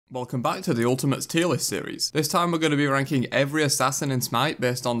Welcome back to the Ultimates tier list series. This time we're going to be ranking every assassin in Smite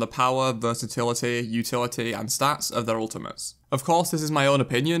based on the power, versatility, utility and stats of their ultimates. Of course this is my own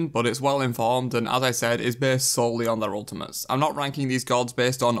opinion, but it's well informed and as I said is based solely on their ultimates. I'm not ranking these gods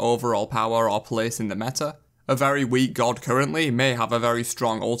based on overall power or place in the meta. A very weak god currently may have a very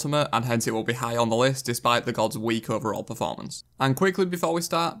strong ultimate and hence it will be high on the list despite the god's weak overall performance. And quickly before we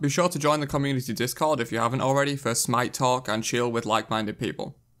start, be sure to join the community Discord if you haven't already for Smite talk and chill with like-minded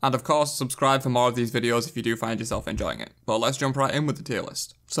people. And of course, subscribe for more of these videos if you do find yourself enjoying it. But let's jump right in with the tier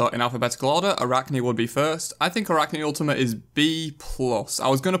list. So in alphabetical order, Arachne would be first. I think Arachne Ultimate is B+. I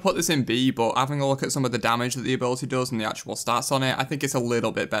was going to put this in B, but having a look at some of the damage that the ability does and the actual stats on it, I think it's a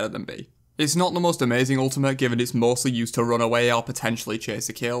little bit better than B. It's not the most amazing ultimate given it's mostly used to run away or potentially chase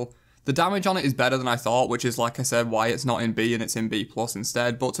a kill. The damage on it is better than I thought, which is like I said why it's not in B and it's in B+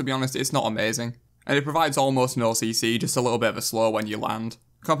 instead, but to be honest it's not amazing. And it provides almost no CC, just a little bit of a slow when you land.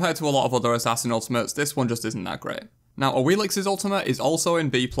 Compared to a lot of other assassin ultimates, this one just isn't that great. Now, Awilix's ultimate is also in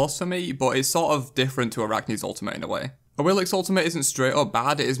B+ for me, but it's sort of different to Arachne's ultimate in a way. Awilix's ultimate isn't straight up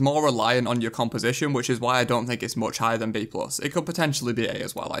bad, it is more reliant on your composition, which is why I don't think it's much higher than B+. It could potentially be A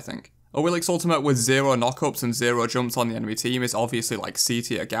as well, I think. Awilix's ultimate with 0 knockups and 0 jumps on the enemy team is obviously like C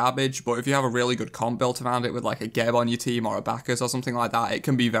tier garbage, but if you have a really good comp built around it with like a Geb on your team or a Bacchus or something like that, it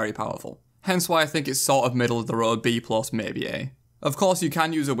can be very powerful. Hence why I think it's sort of middle of the road, B+, maybe A. Of course, you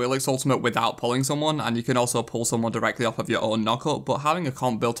can use Awilix's ultimate without pulling someone, and you can also pull someone directly off of your own knockup, but having a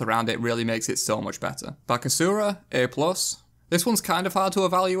comp built around it really makes it so much better. Bakasura, A+. This one's kind of hard to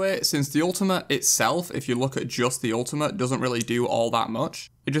evaluate, since the ultimate itself, if you look at just the ultimate, doesn't really do all that much.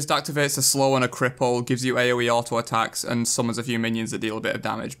 It just activates a slow and a cripple, gives you AoE auto attacks, and summons a few minions that deal a bit of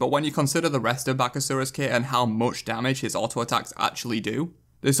damage, but when you consider the rest of Bakasura's kit and how much damage his auto attacks actually do,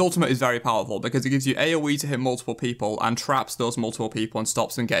 this ultimate is very powerful because it gives you AoE to hit multiple people and traps those multiple people and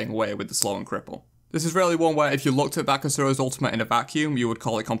stops them getting away with the slow and cripple. This is really one where if you looked at Bakasura's ultimate in a vacuum, you would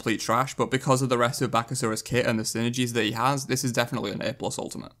call it complete trash, but because of the rest of Bakasura's kit and the synergies that he has, this is definitely an A+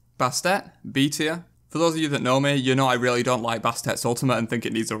 ultimate. Bastet, B tier. For those of you that know me, you know I really don't like Bastet's ultimate and think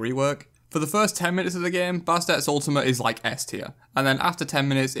it needs a rework. For the first 10 minutes of the game, Bastet's ultimate is like S tier, and then after 10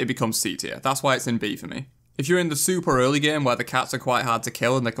 minutes it becomes C tier. That's why it's in B for me. If you're in the super early game where the cats are quite hard to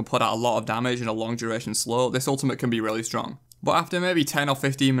kill and they can put out a lot of damage in a long duration slow, this ultimate can be really strong. But after maybe 10 or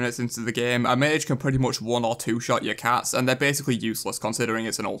 15 minutes into the game, a mage can pretty much 1 or 2 shot your cats and they're basically useless considering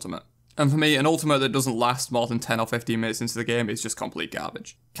it's an ultimate. And for me, an ultimate that doesn't last more than 10 or 15 minutes into the game is just complete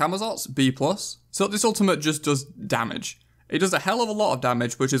garbage. Camazotz, B+. So this ultimate just does damage. It does a hell of a lot of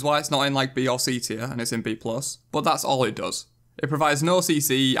damage, which is why it's not in like B or C tier and it's in B+, but that's all it does. It provides no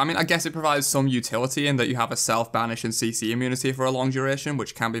CC, I mean I guess it provides some utility in that you have a self-banish and CC immunity for a long duration,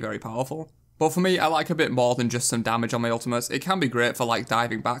 which can be very powerful. But for me, I like a bit more than just some damage on my ultimates. It can be great for like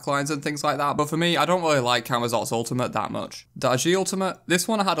diving backlines and things like that, but for me, I don't really like Camazotz's ultimate that much. Daji ultimate, this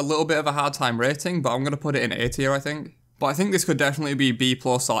one I had a little bit of a hard time rating, but I'm going to put it in A tier I think. But I think this could definitely be B+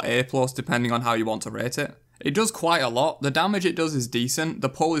 or A+, depending on how you want to rate it. It does quite a lot, the damage it does is decent, the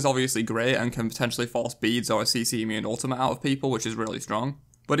pull is obviously great and can potentially force beads or a CC immune ultimate out of people, which is really strong.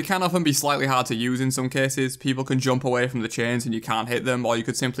 But it can often be slightly hard to use in some cases. People can jump away from the chains and you can't hit them, or you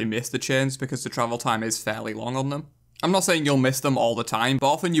could simply miss the chains because the travel time is fairly long on them. I'm not saying you'll miss them all the time,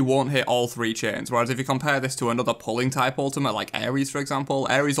 but often you won't hit all 3 chains, whereas if you compare this to another pulling type ultimate like Ares for example,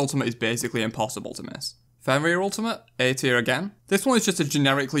 Ares ultimate is basically impossible to miss. Fenrir ultimate, A tier again. This one is just a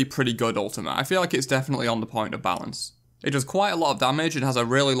generically pretty good ultimate. I feel like it's definitely on the point of balance. It does quite a lot of damage and has a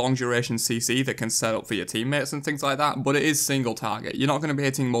really long duration CC that can set up for your teammates and things like that, but it is single target. You're not going to be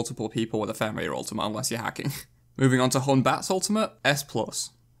hitting multiple people with a Fenrir ultimate unless you're hacking. Moving on to Hunbat's ultimate, S+.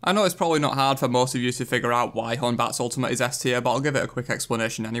 I know it's probably not hard for most of you to figure out why Hunbat's ultimate is S tier, but I'll give it a quick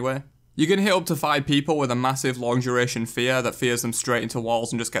explanation anyway. You can hit up to 5 people with a massive long duration fear that fears them straight into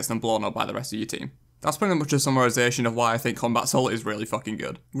walls and just gets them blown up by the rest of your team. That's pretty much a summarization of why I think Hunbat's ult is really fucking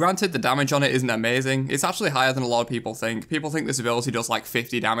good. Granted, the damage on it isn't amazing. It's actually higher than a lot of people think. People think this ability does like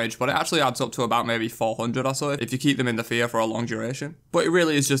 50 damage, but it actually adds up to about maybe 400 or so if you keep them in the fear for a long duration. But it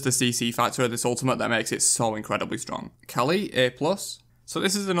really is just the CC factor of this ultimate that makes it so incredibly strong. Kali, A+. So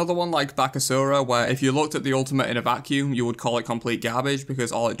this is another one like Bakasura, where if you looked at the ultimate in a vacuum, you would call it complete garbage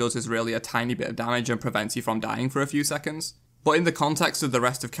because all it does is really a tiny bit of damage and prevents you from dying for a few seconds. But in the context of the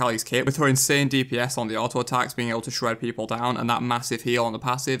rest of Kali's kit, with her insane DPS on the auto attacks being able to shred people down and that massive heal on the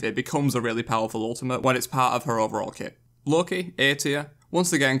passive, it becomes a really powerful ultimate when it's part of her overall kit. Loki, A tier.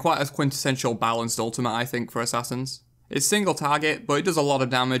 Once again, quite a quintessential balanced ultimate I think for assassins. It's single target, but it does a lot of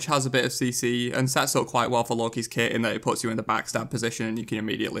damage, has a bit of CC, and sets up quite well for Loki's kit in that it puts you in the backstab position and you can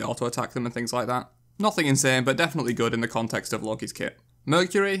immediately auto attack them and things like that. Nothing insane, but definitely good in the context of Loki's kit.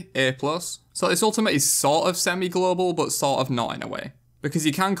 Mercury, A+. So this ultimate is sort of semi-global, but sort of not in a way. Because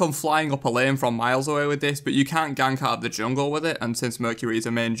you can come flying up a lane from miles away with this, but you can't gank out of the jungle with it, and since Mercury is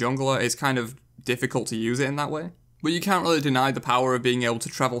a main jungler, it's kind of difficult to use it in that way. But you can't really deny the power of being able to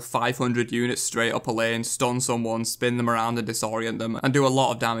travel 500 units straight up a lane, stun someone, spin them around and disorient them, and do a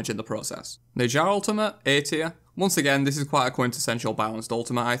lot of damage in the process. Nejar ultimate, A tier. Once again, this is quite a quintessential balanced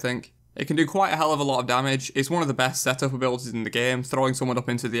ultimate, I think. It can do quite a hell of a lot of damage. It's one of the best setup abilities in the game. Throwing someone up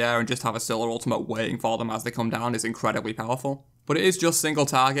into the air and just have a solar ultimate waiting for them as they come down is incredibly powerful. But it is just single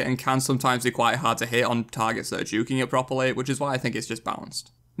target and can sometimes be quite hard to hit on targets that are juking it properly, which is why I think it's just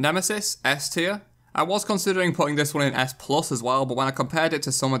balanced. Nemesis, S tier. I was considering putting this one in S plus as well, but when I compared it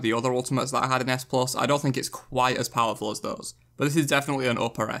to some of the other ultimates that I had in S plus, I don't think it's quite as powerful as those. But this is definitely an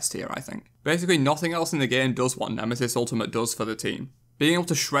upper S tier, I think. Basically, nothing else in the game does what Nemesis ultimate does for the team. Being able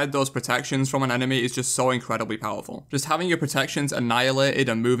to shred those protections from an enemy is just so incredibly powerful. Just having your protections annihilated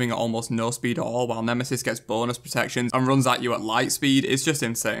and moving at almost no speed at all while Nemesis gets bonus protections and runs at you at light speed is just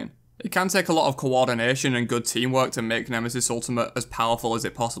insane. It can take a lot of coordination and good teamwork to make Nemesis ultimate as powerful as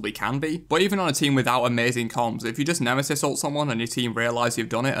it possibly can be, but even on a team without amazing comms, if you just Nemesis ult someone and your team realise you've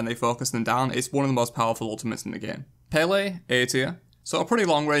done it and they focus them down, it's one of the most powerful ultimates in the game. Pele, A tier. So a pretty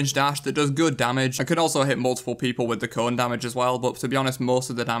long range dash that does good damage and can also hit multiple people with the cone damage as well, but to be honest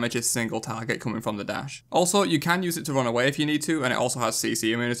most of the damage is single target coming from the dash. Also you can use it to run away if you need to, and it also has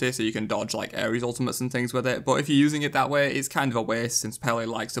CC immunity so you can dodge like Ares ultimates and things with it, but if you're using it that way it's kind of a waste since Pele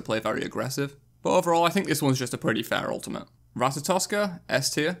likes to play very aggressive. But overall I think this one's just a pretty fair ultimate. Ratatoska, S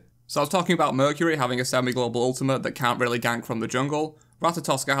tier. So I was talking about Mercury having a semi-global ultimate that can't really gank from the jungle.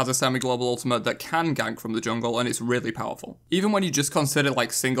 Ratatoska has a semi-global ultimate that can gank from the jungle and it's really powerful. Even when you just consider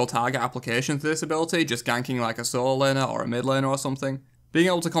like single target applications to this ability, just ganking like a solo laner or a mid laner or something, being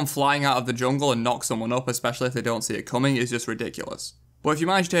able to come flying out of the jungle and knock someone up, especially if they don't see it coming, is just ridiculous. But if you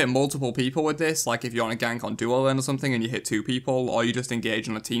manage to hit multiple people with this, like if you're on a gank on duo lane or something and you hit 2 people, or you just engage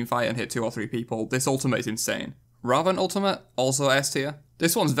in a team fight and hit 2 or 3 people, this ultimate is insane. Raven ultimate, also S tier.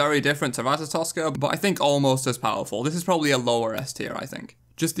 This one's very different to Ratatoska, but I think almost as powerful. This is probably a lower S tier, I think.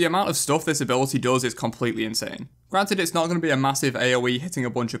 Just the amount of stuff this ability does is completely insane. Granted, it's not going to be a massive AoE hitting a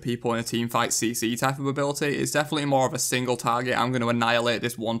bunch of people in a teamfight CC type of ability, it's definitely more of a single target, I'm going to annihilate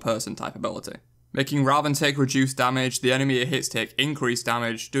this one person type ability. Making Raven take reduced damage, the enemy it hits take increased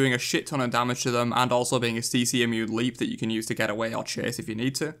damage, doing a shit ton of damage to them, and also being a CC immune leap that you can use to get away or chase if you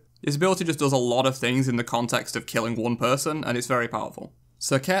need to. This ability just does a lot of things in the context of killing one person, and it's very powerful.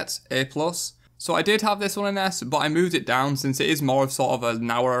 Circuit, A+. So I did have this one in S, but I moved it down since it is more of sort of a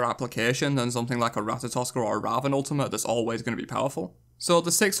narrower application than something like a Ratatoska or a Raven ultimate that's always going to be powerful. So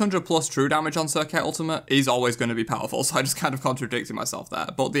the 600 plus true damage on Circuit ultimate is always going to be powerful, so I just kind of contradicted myself there,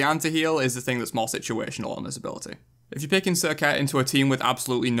 but the anti-heal is the thing that's more situational on this ability. If you're picking Circuit into a team with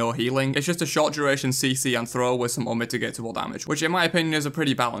absolutely no healing, it's just a short duration CC and throw with some unmitigatable damage, which in my opinion is a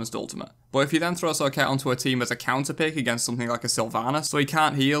pretty balanced ultimate. But if you then throw Circuit onto a team as a counter pick against something like a Sylvanas, so he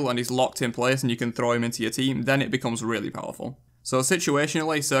can't heal and he's locked in place and you can throw him into your team, then it becomes really powerful. So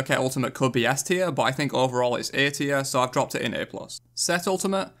situationally, Circuit ultimate could be S tier, but I think overall it's A tier, so I've dropped it in A+. Set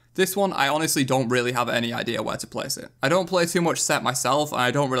ultimate. This one, I honestly don't really have any idea where to place it. I don't play too much Set myself, and I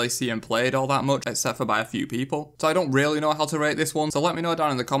don't really see him played all that much, except for by a few people. So I don't really know how to rate this one, so let me know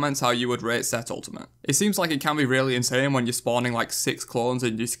down in the comments how you would rate Set Ultimate. It seems like it can be really insane when you're spawning like 6 clones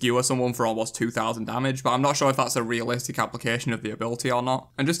and you skewer someone for almost 2000 damage, but I'm not sure if that's a realistic application of the ability or not.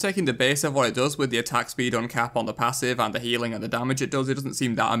 And just taking the base of what it does with the attack speed uncap on the passive and the healing and the damage it doesn't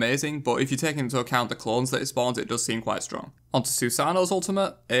seem that amazing, but if you take into account the clones that it spawns, it does seem quite strong. Onto Susanoo's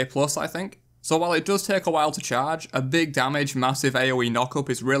ultimate, A+, I think. So while it does take a while to charge, a big damage, massive AoE knockup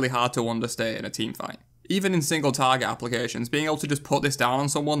is really hard to understate in a teamfight. Even in single target applications, being able to just put this down on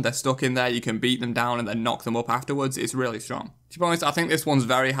someone, they're stuck in there, you can beat them down and then knock them up afterwards, is really strong. To be honest, I think this one's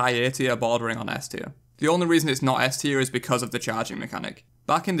very high A tier, bordering on S tier. The only reason it's not S tier is because of the charging mechanic.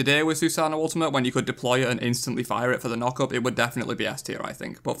 Back in the day with Susanoo Ultimate, when you could deploy it and instantly fire it for the knockup, it would definitely be S tier, I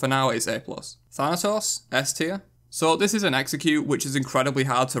think, but for now it's A+. Thanatos, S tier. So this is an execute which is incredibly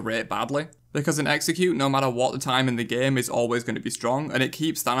hard to rate badly, because an execute, no matter what the time in the game, is always going to be strong, and it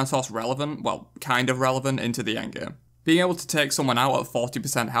keeps Thanatos relevant, well, kind of relevant, into the endgame. Being able to take someone out at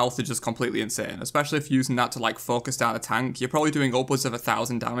 40% health is just completely insane, especially if using that to like focus down a tank. You're probably doing upwards of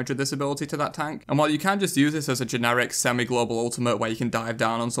 1000 damage with this ability to that tank, and while you can just use this as a generic semi-global ultimate where you can dive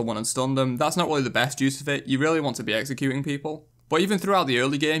down on someone and stun them, that's not really the best use of it. You really want to be executing people. But even throughout the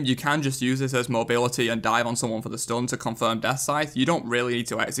early game, you can just use this as mobility and dive on someone for the stun to confirm death scythe. You don't really need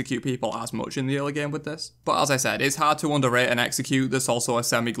to execute people as much in the early game with this. But as I said, it's hard to underrate and execute that's also a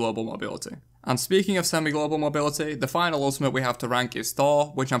semi-global mobility. And speaking of semi-global mobility, the final ultimate we have to rank is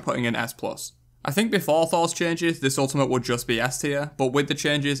Thor, which I'm putting in S+. I think before Thor's changes, this ultimate would just be S tier, but with the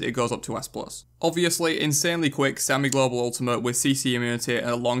changes, it goes up to S+. Obviously, insanely quick semi-global ultimate with CC immunity and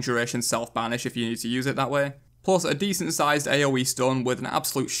a long duration self-banish if you need to use it that way, plus a decent sized AoE stun with an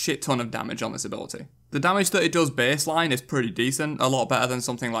absolute shit ton of damage on this ability. The damage that it does baseline is pretty decent, a lot better than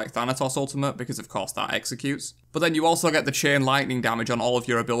something like Thanatos ultimate because of course that executes. But then you also get the chain lightning damage on all of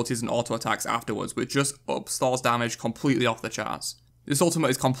your abilities and auto attacks afterwards, which just ups Thor's damage completely off the charts. This ultimate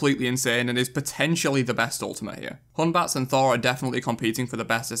is completely insane and is potentially the best ultimate here. Hunbats and Thor are definitely competing for the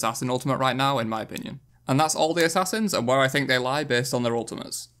best assassin ultimate right now in my opinion. And that's all the assassins and where I think they lie based on their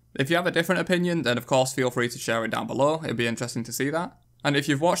ultimates. If you have a different opinion, then of course feel free to share it down below, it'd be interesting to see that. And if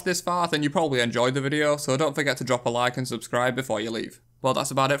you've watched this far, then you probably enjoyed the video, so don't forget to drop a like and subscribe before you leave. Well,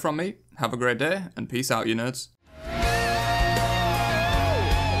 that's about it from me. Have a great day, and peace out, you nerds.